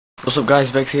What's up guys,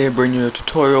 Vexzey here bringing you a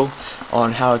tutorial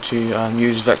on how to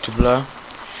use vector blur,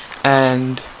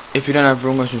 and if you don't have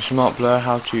real motion smart blur,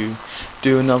 how to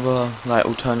do another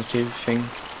alternative thing.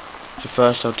 So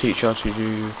first I'll teach you how to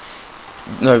do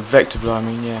vector blur,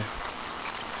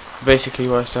 basically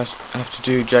what I have to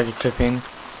do, drag a clip in,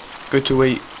 go to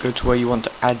where you want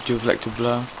to add your vector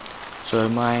blur. So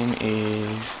mine is,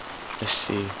 let's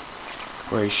see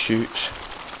where he shoots.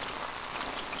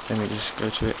 Let me just go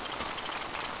to it.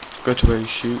 Go to where he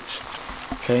shoots.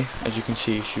 Okay, as you can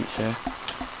see he shoots there.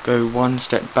 Go one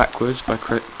step backwards by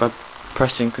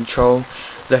pressing Control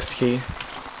left key.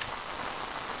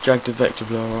 Drag the vector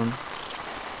blur on.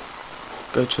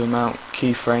 Go to amount,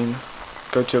 keyframe.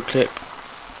 Go to your clip.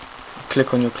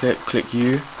 Click on your clip. Click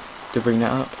U to bring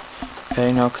that up.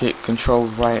 Okay, now click Control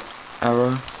right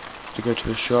arrow to go to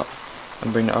the shot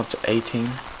and bring it up to 18.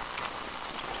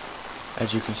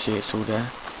 As you can see, it's all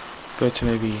there. Go to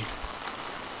maybe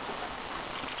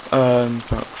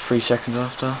about 3 seconds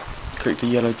after, click the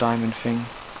yellow diamond thing,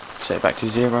 set it back to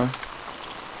 0,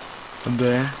 and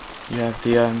there you have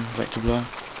the vector blur.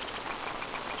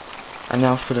 And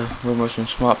now for the real motion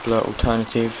smart blur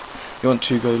alternative, you want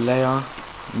to go layer,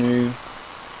 new,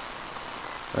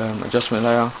 adjustment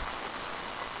layer.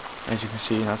 As you can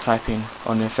see, now type in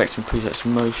on the effects and presets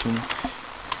motion,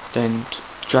 then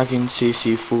drag in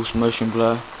CC false motion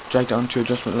blur, drag that onto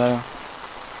adjustment layer.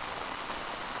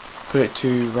 Put it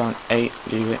to around 8,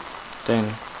 leave it,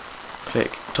 then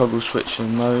click toggle switch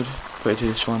and mode, put it to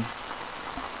this one,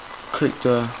 click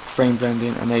the frame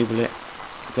blending, enable it,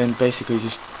 then basically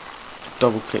just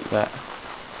double click that,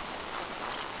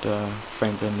 the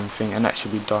frame blending thing, and that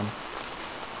should be done.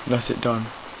 That's it done.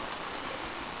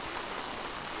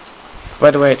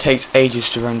 By the way, it takes ages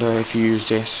to render if you use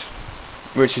this,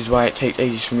 which is why it takes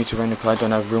ages for me to render, because I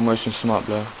don't have real motion smart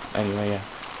blur. Anyway, yeah.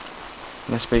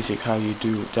 And that's basically how you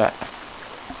do that.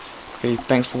 Okay,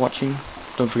 thanks for watching.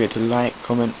 Don't forget to like,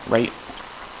 comment, rate.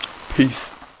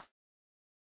 Peace.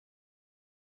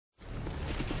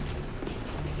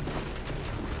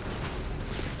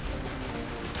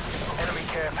 Enemy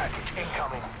care package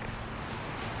incoming.